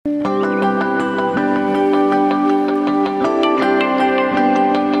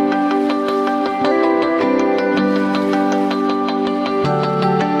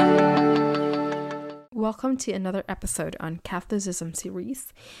to another episode on Catholicism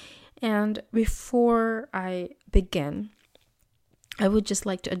series. And before I begin, I would just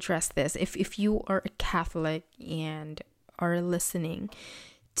like to address this. If you are a Catholic and are listening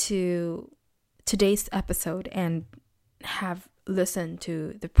to today's episode and have listened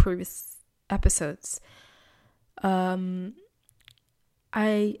to the previous episodes,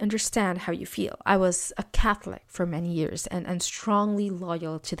 I understand how you feel. I was a Catholic for many years and strongly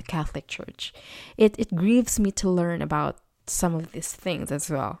loyal to the Catholic Church. It grieves me to learn about some of these things as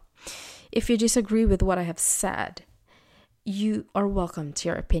well. If you disagree with what I have said, you are welcome to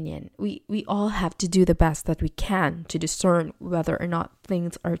your opinion. We all have to do the best that we can to discern whether or not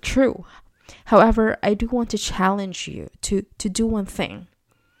things are true. However, I do want to challenge you to do one thing.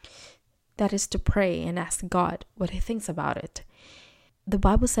 That is to pray and ask God what He thinks about it. The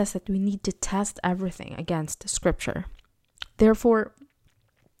Bible says that we need to test everything against Scripture. Therefore,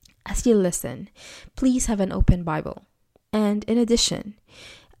 as you listen, please have an open Bible. And in addition,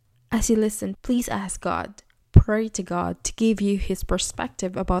 as you listen, please ask God, pray to God to give you His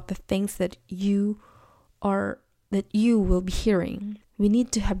perspective about the things that you will be hearing. We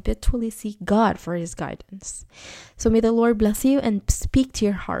need to habitually seek God for His guidance. So may the Lord bless you and speak to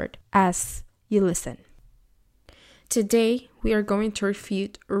your heart as you listen. Today, we are going to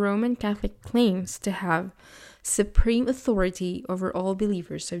refute Roman Catholic claims to have supreme authority over all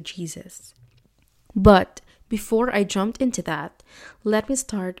believers of Jesus. But before I jumped into that, let me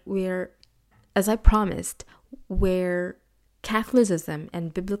start where Catholicism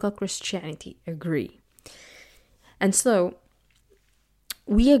and biblical Christianity agree. And so,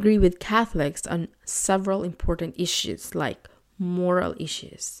 we agree with Catholics on several important issues like moral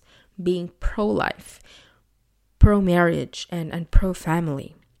issues, being pro-life, pro-marriage, and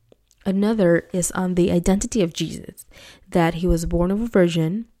pro-family. Another is on the identity of Jesus, that He was born of a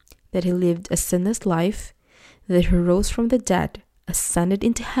virgin, that He lived a sinless life, that He rose from the dead, ascended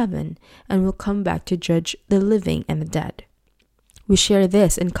into heaven, and will come back to judge the living and the dead. We share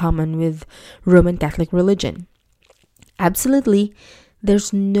this in common with Roman Catholic religion. Absolutely,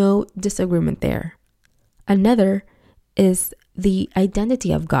 there's no disagreement there. Another is the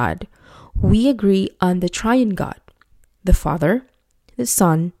identity of God. We agree on the triune God, the Father, the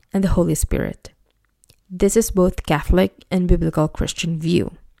Son, and the Holy Spirit. This is both Catholic and biblical Christian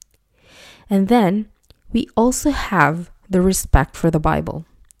view. And then we also have the respect for the Bible.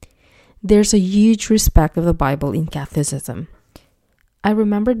 There's a huge respect of the Bible in Catholicism. I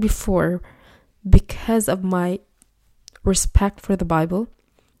remembered before, because of my respect for the Bible,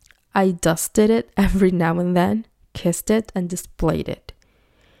 I dusted it every now and then, kissed it, and displayed it.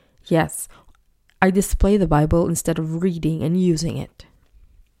 Yes, I display the Bible instead of reading and using it.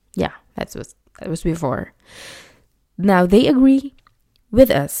 Yeah, that was before. Now, they agree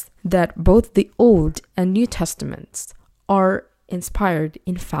with us that both the Old and New Testaments are inspired,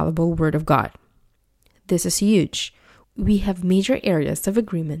 infallible Word of God. This is huge. We have major areas of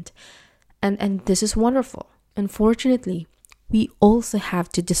agreement, and this is wonderful. Unfortunately, we also have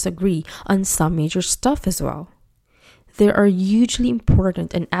to disagree on some major stuff as well. There are hugely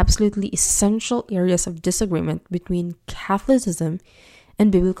important and absolutely essential areas of disagreement between Catholicism and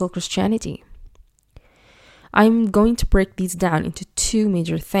biblical Christianity. I'm going to break these down into two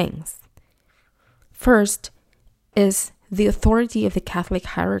major things. First is the authority of the Catholic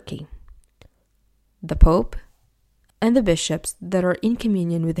hierarchy, the Pope, and the bishops that are in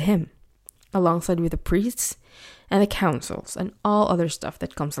communion with him, alongside with the priests and the councils and all other stuff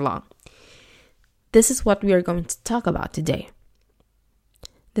that comes along. This is what we are going to talk about today.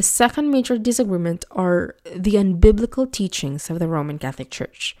 The second major disagreement are the unbiblical teachings of the Roman Catholic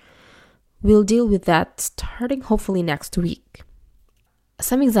Church. We'll deal with that starting hopefully next week.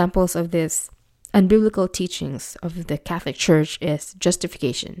 Some examples of this unbiblical teachings of the Catholic Church is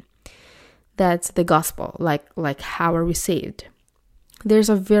justification. That's the gospel, like how are we saved? There's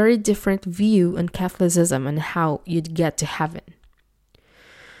a very different view on Catholicism and how you'd get to heaven.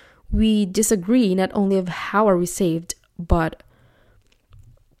 We disagree not only of how are we saved, but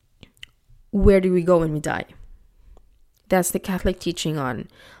where do we go when we die? That's the Catholic teaching on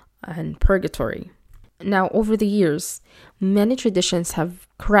purgatory. Now, over the years, many traditions have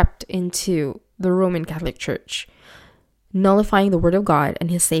crept into the Roman Catholic Church, nullifying the Word of God and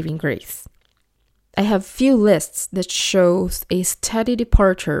His saving grace. I have few lists that shows a steady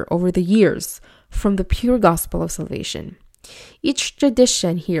departure over the years from the pure gospel of salvation. Each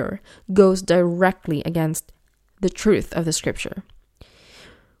tradition here goes directly against the truth of the Scripture.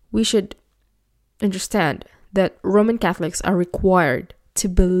 We should understand that Roman Catholics are required to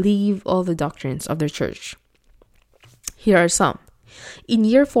believe all the doctrines of their church. Here are some. In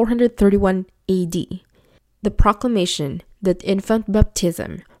year 431 AD, the proclamation that infant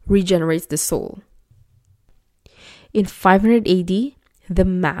baptism regenerates the soul. In 500 AD, the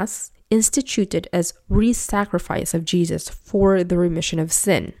Mass, instituted as re-sacrifice of Jesus for the remission of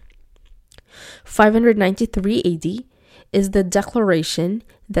sin. 593 AD is the declaration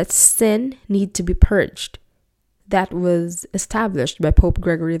that sin need to be purged. That was established by Pope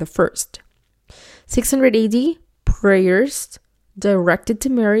Gregory I. 600 AD, prayers directed to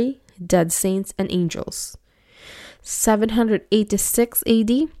Mary, dead saints, and angels. 786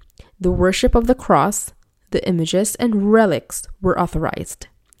 AD, the worship of the cross, the images, and relics were authorized.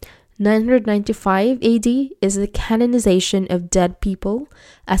 995 AD is the canonization of dead people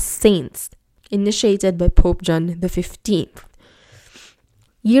as saints, initiated by Pope John XV.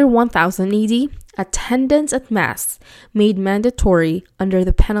 Year 1000 AD, attendance at Mass made mandatory under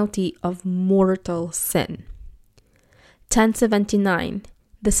the penalty of mortal sin. 1079,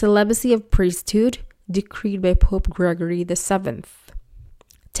 the celibacy of priesthood decreed by Pope Gregory VII.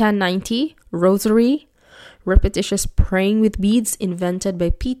 1090, Rosary, repetitious praying with beads invented by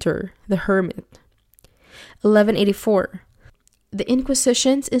Peter the Hermit. 1184, the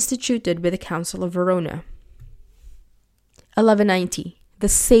Inquisitions instituted by the Council of Verona. 1190, the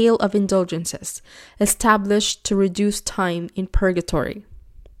sale of indulgences, established to reduce time in purgatory.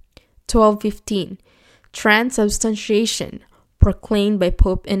 1215, transubstantiation, proclaimed by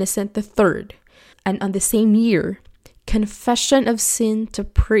Pope Innocent III, and on the same year, confession of sin to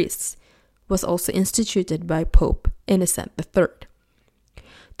priests was also instituted by Pope Innocent III.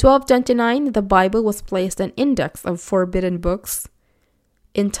 1229, the Bible was placed an index of forbidden books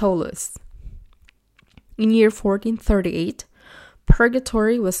in Toulouse. In year 1438,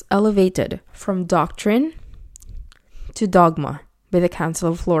 purgatory was elevated from doctrine to dogma by the Council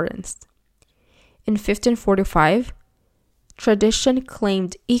of Florence. In 1545, tradition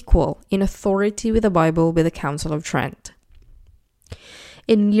claimed equal in authority with the Bible by the Council of Trent.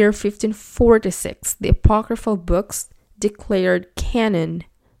 In year 1546, the apocryphal books declared canon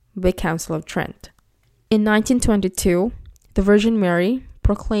by Council of Trent. In 1922, the Virgin Mary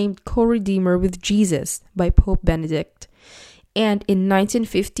proclaimed co-redeemer with Jesus by Pope Benedict. And in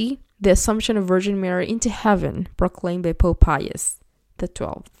 1950, the Assumption of Virgin Mary into heaven proclaimed by Pope Pius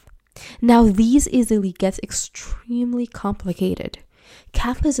XII. Now, these easily get extremely complicated.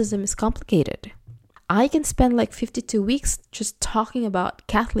 Catholicism is complicated. I can spend like 52 weeks just talking about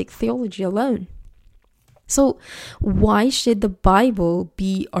Catholic theology alone. So, why should the Bible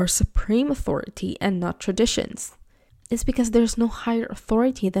be our supreme authority and not traditions? It's because there's no higher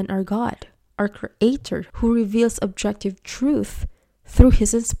authority than our God, our Creator, who reveals objective truth through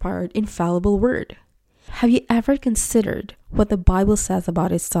His inspired, infallible Word. Have you ever considered what the Bible says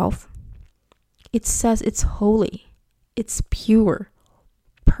about itself? It says it's holy, it's pure,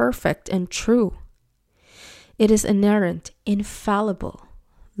 perfect, and true. It is inerrant, infallible,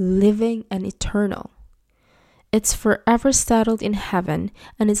 living, and eternal. It's forever settled in heaven,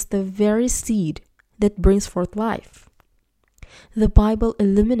 and it's the very seed that brings forth life. The Bible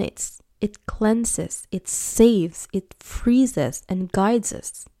illuminates, it cleanses, it saves, it frees us, and guides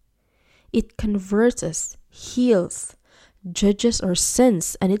us. It converts us, heals, judges our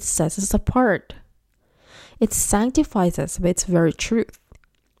sins, and it sets us apart. It sanctifies us by its very truth.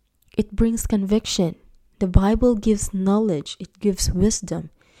 It brings conviction. The Bible gives knowledge. It gives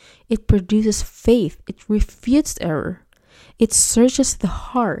wisdom. It produces faith. It refutes error. It searches the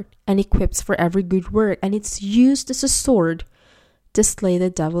heart and equips for every good work. And it's used as a sword to slay the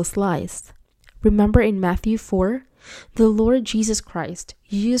devil's lies. Remember in Matthew 4, the Lord Jesus Christ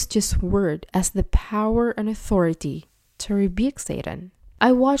used His word as the power and authority to rebuke Satan.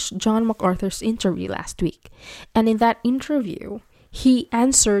 I watched John MacArthur's interview last week, and in that interview, he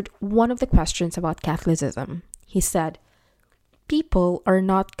answered one of the questions about Catholicism. He said, people are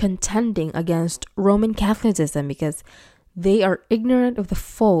not contending against Roman Catholicism because they are ignorant of the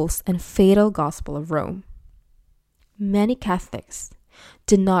false and fatal gospel of Rome. Many Catholics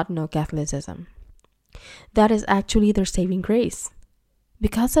do not know Catholicism. That is actually their saving grace.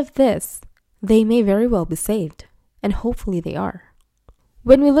 Because of this, they may very well be saved, and hopefully they are.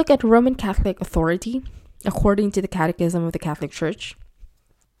 When we look at Roman Catholic authority, according to the Catechism of the Catholic Church,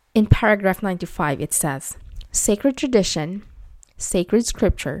 in paragraph 95 it says, sacred tradition, sacred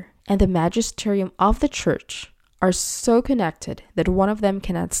scripture, and the magisterium of the Church are so connected that one of them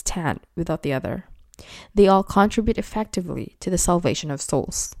cannot stand without the other. They all contribute effectively to the salvation of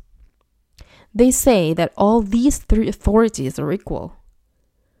souls. They say that all these three authorities are equal.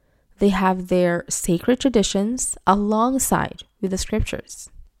 They have their sacred traditions alongside with the scriptures.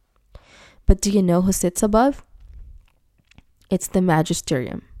 But do you know who sits above? It's the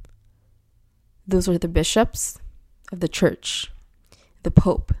magisterium. Those are the bishops of the church, the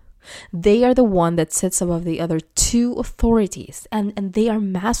Pope. They are the one that sits above the other two authorities, and they are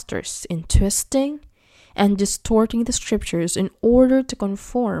masters in twisting and distorting the scriptures in order to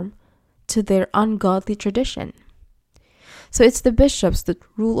conform to their ungodly tradition. So it's the bishops that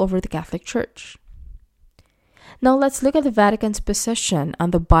rule over the Catholic Church. Now let's look at the Vatican's position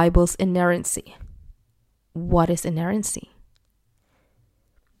on the Bible's inerrancy. What is inerrancy?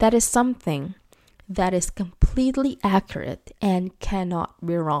 That is something that is completely accurate and cannot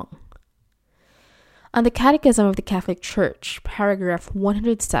be wrong. On the Catechism of the Catholic Church, paragraph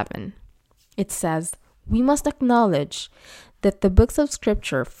 107, it says, "We must acknowledge that the books of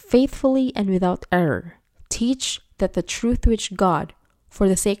Scripture faithfully and without error teach that the truth which God, for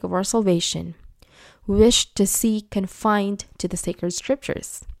the sake of our salvation, wished to see confined to the sacred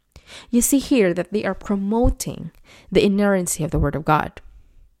Scriptures." You see here that they are promoting the inerrancy of the Word of God.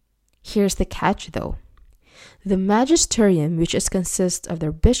 Here's the catch though. The magisterium, which consists of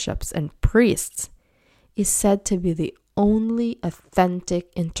their bishops and priests, is said to be the only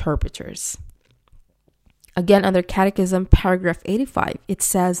authentic interpreters. Again, under Catechism, paragraph 85, it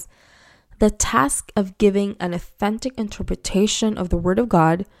says, "The task of giving an authentic interpretation of the Word of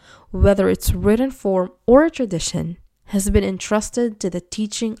God, whether its written form or a tradition, has been entrusted to the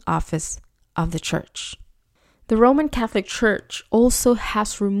teaching office of the Church." The Roman Catholic Church also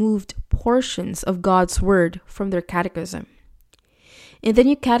has removed portions of God's Word from their catechism. In the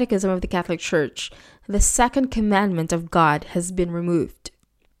new Catechism of the Catholic Church, the second commandment of God has been removed.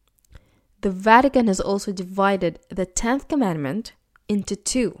 The Vatican has also divided the 10th commandment into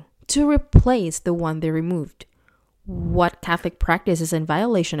two to replace the one they removed. What Catholic practice is in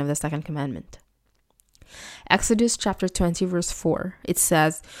violation of the second commandment? Exodus chapter 20 verse 4, it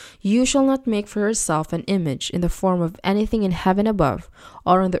says, "You shall not make for yourself an image in the form of anything in heaven above,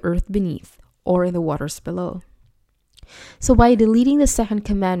 or on the earth beneath, or in the waters below." So by deleting the second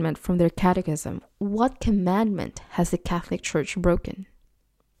commandment from their catechism, what commandment has the Catholic Church broken?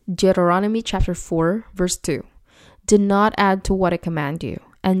 Deuteronomy chapter 4 verse 2, "Do not add to what I command you,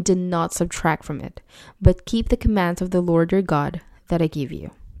 and do not subtract from it, but keep the commands of the Lord your God that I give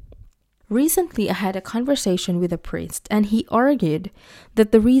you." Recently, I had a conversation with a priest, and he argued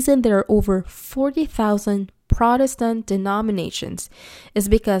that the reason there are over 40,000 Protestant denominations is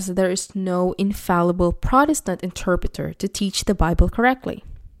because there is no infallible Protestant interpreter to teach the Bible correctly.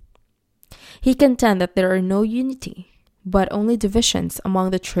 He contended that there are no unity, but only divisions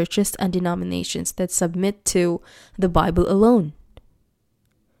among the churches and denominations that submit to the Bible alone.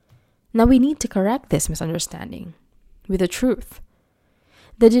 Now we need to correct this misunderstanding with the truth.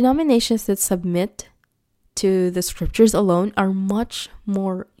 The denominations that submit to the Scriptures alone are much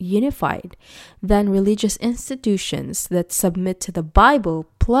more unified than religious institutions that submit to the Bible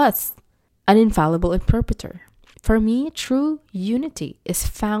plus an infallible interpreter. For me, true unity is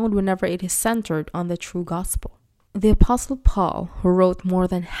found whenever it is centered on the true gospel. The Apostle Paul, who wrote more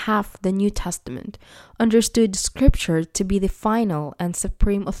than half the New Testament, understood Scripture to be the final and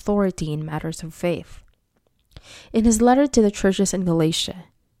supreme authority in matters of faith. In his letter to the churches in Galatia,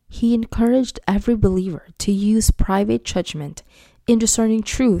 he encouraged every believer to use private judgment in discerning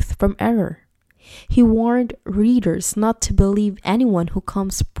truth from error. He warned readers not to believe anyone who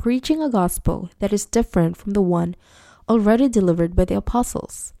comes preaching a gospel that is different from the one already delivered by the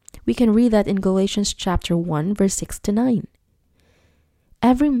apostles. We can read that in Galatians chapter 1, verse 6 to 9.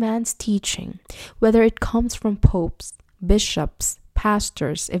 Every man's teaching, whether it comes from popes, bishops,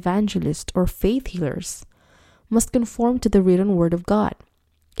 pastors, evangelists, or faith healers, must conform to the written word of God.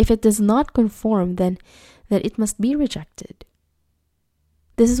 If it does not conform, then it must be rejected.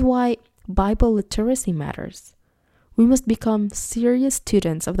 This is why Bible literacy matters. We must become serious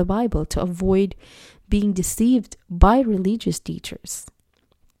students of the Bible to avoid being deceived by religious teachers.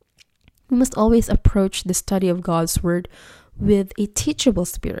 We must always approach the study of God's Word with a teachable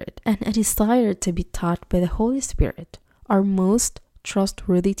spirit and a desire to be taught by the Holy Spirit, our most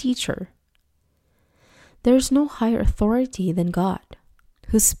trustworthy teacher. There is no higher authority than God,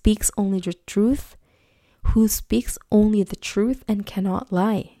 who speaks only the truth, and cannot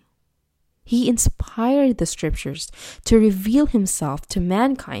lie. He inspired the Scriptures to reveal himself to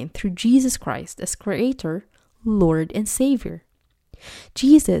mankind through Jesus Christ as Creator, Lord, and Savior.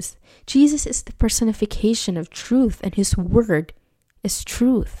 Jesus is the personification of truth, and his word is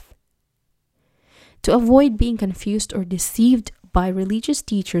truth. To avoid being confused or deceived by religious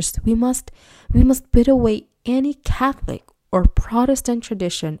teachers, we must put away any Catholic or Protestant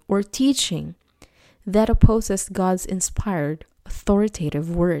tradition or teaching that opposes God's inspired, authoritative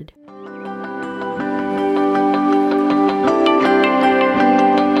word.